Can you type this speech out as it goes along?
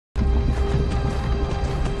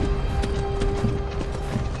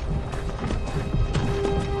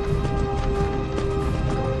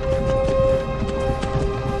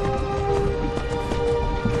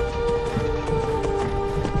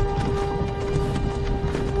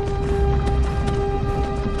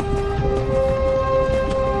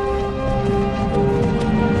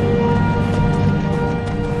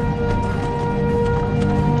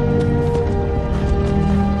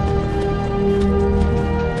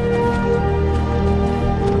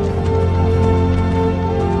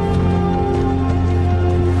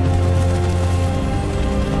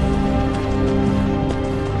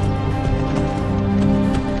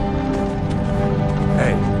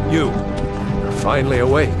finally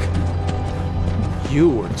awake. You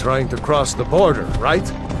were trying to cross the border,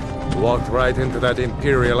 right? Walked right into that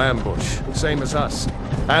Imperial ambush, same as us.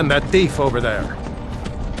 And that thief over there.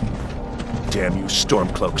 Damn you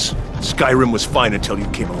Stormcloaks. Skyrim was fine until you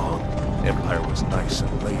came along. Empire was nice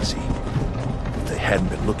and lazy. If they hadn't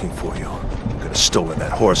been looking for you, you could have stolen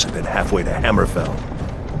that horse and been halfway to Hammerfell.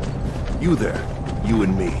 You there, you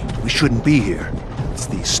and me, we shouldn't be here. It's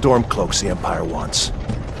these Stormcloaks the Empire wants.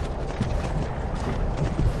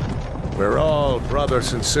 We're all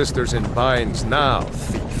brothers and sisters in binds now,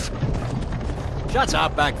 thief. Shut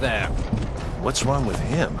up back there. What's wrong with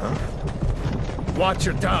him, huh? Watch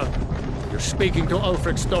your tongue. You're speaking to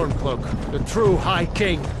Ulfric Stormcloak, the true High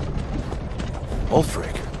King.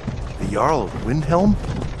 Ulfric? The Jarl of Windhelm?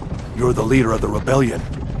 You're the leader of the rebellion.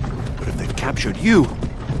 But if they've captured you...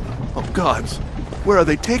 Oh gods, where are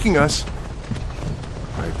they taking us?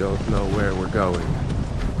 I don't know where we're going,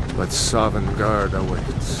 but Sovngarde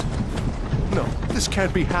awaits. No, this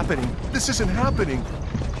can't be happening. This isn't happening.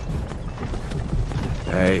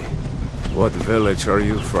 Hey, what village are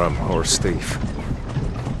you from, horse thief?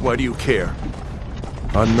 Why do you care?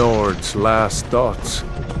 A Nord's last thoughts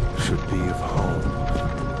should be of home.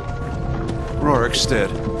 Rorikstead.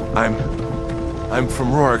 I'm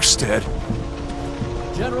from Rorikstead.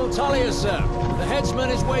 General Tullius, sir. The headsman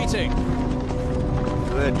is waiting.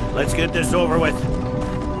 Good. Let's get this over with.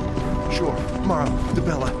 Sure. Mara,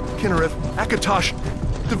 Dibella, Kinnereth, Akatosh,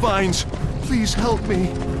 Divines, please help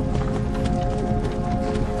me.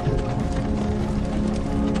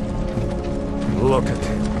 Look at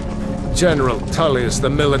him. General Tullius, the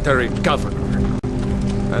military governor.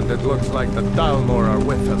 And it looks like the Dalmor are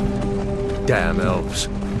with him. Damn elves.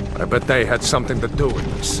 I bet they had something to do with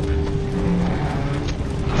this.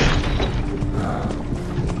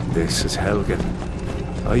 This is Helgen.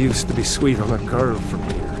 I used to be sweet on a girl from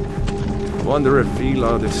here. Wonder if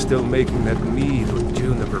Elod is still making that mead with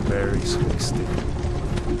juniper berries mixed in.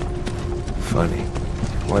 Funny,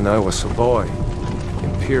 when I was a boy,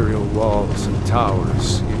 Imperial walls and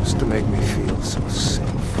towers used to make me feel so safe.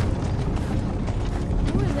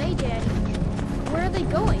 Who are they, Daddy? Where are they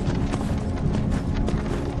going?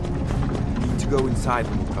 We need to go inside,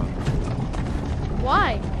 Luca.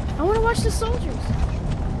 Why? I want to watch the soldiers.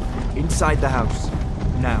 Inside the house.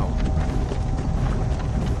 Now.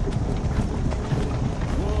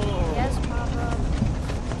 Yes, Papa.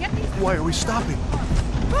 Get these. Why are we stopping?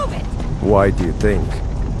 Move it! Why do you think?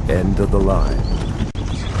 End of the line.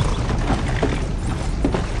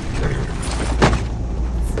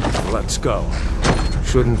 Let's go.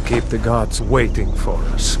 Shouldn't keep the gods waiting for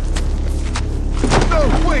us.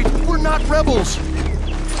 No, wait! We're not rebels!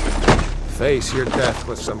 Face your death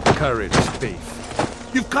with some courage, thief.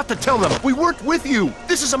 You've got to tell them! We weren't with you!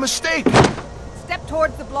 This is a mistake! Step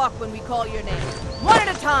towards the block when we call your name. One at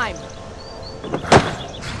a time!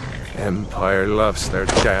 Empire loves their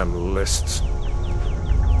damn lists.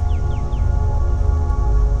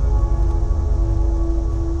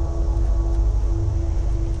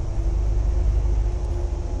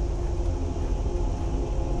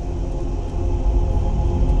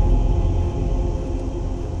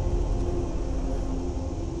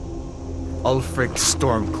 Ulfric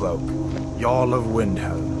Stormcloak, Jarl of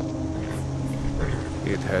Windhelm.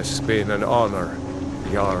 It has been an honor,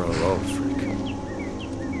 Jarl Ulfric.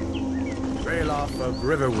 Ralof of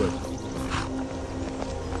Riverwood.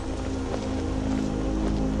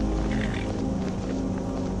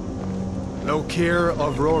 Lokir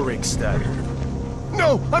of Rorikstead.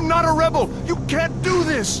 No! I'm not a rebel! You can't do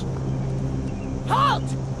this! Halt!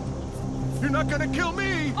 You're not gonna kill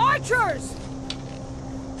me! Archers!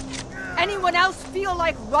 Anyone else feel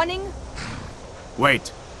like running?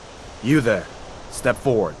 Wait. You there. Step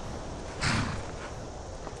forward.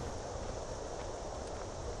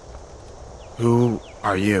 Who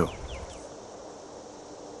are you?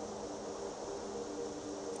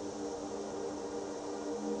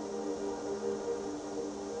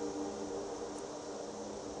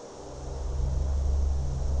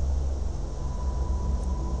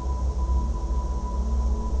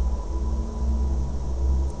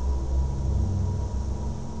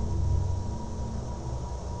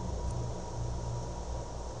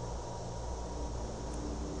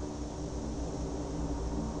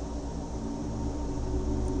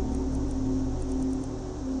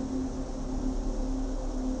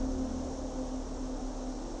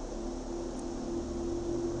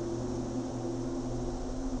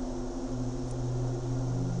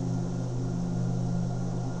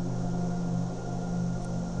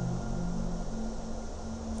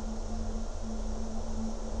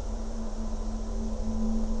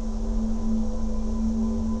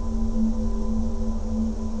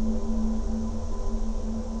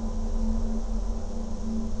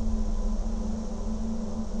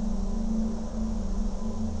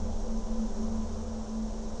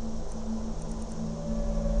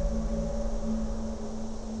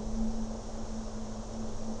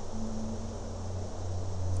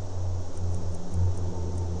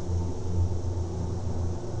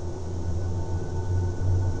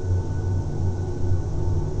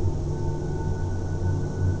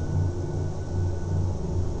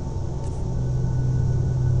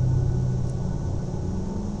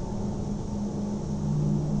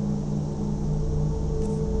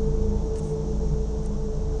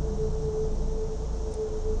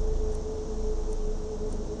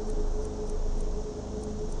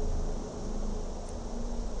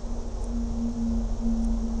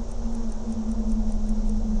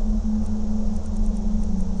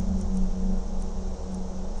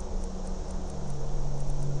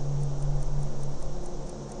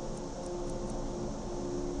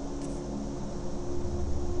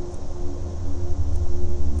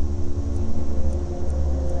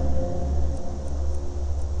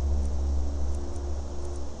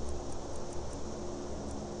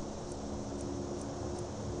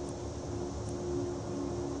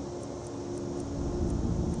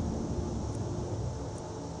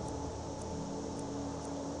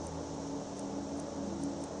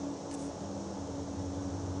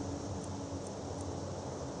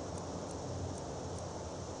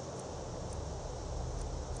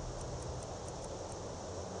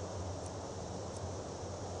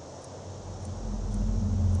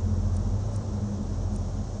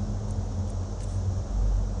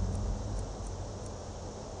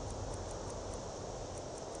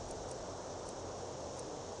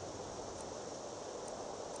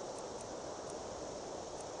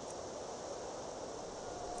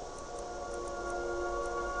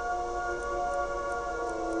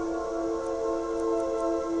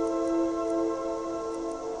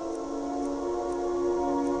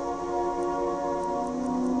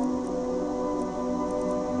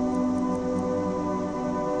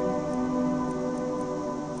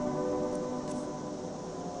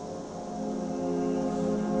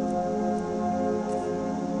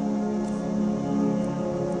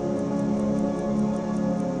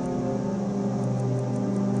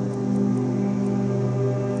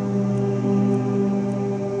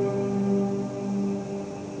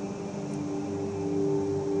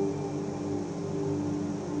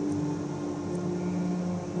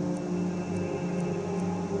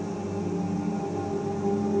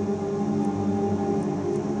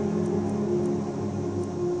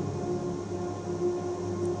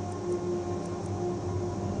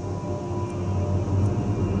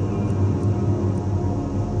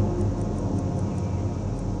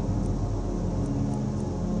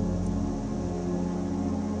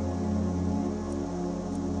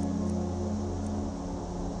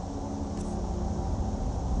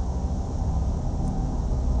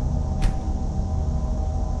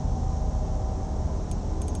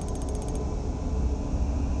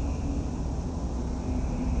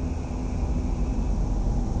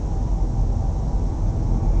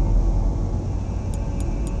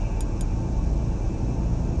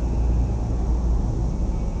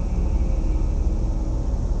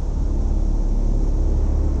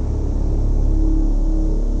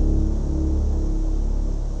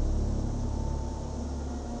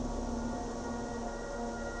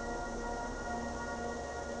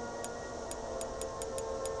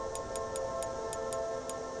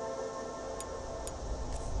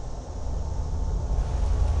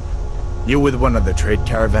 You with one of the trade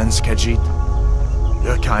caravans, Khajiit?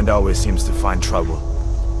 Your kind always seems to find trouble.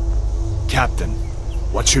 Captain,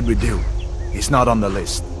 what should we do? He's not on the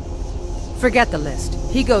list. Forget the list.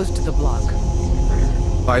 He goes to the block.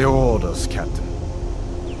 By your orders, Captain.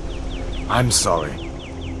 I'm sorry.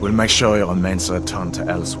 We'll make sure your remains are returned to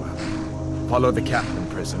elsewhere. Follow the captain,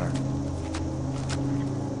 prisoner.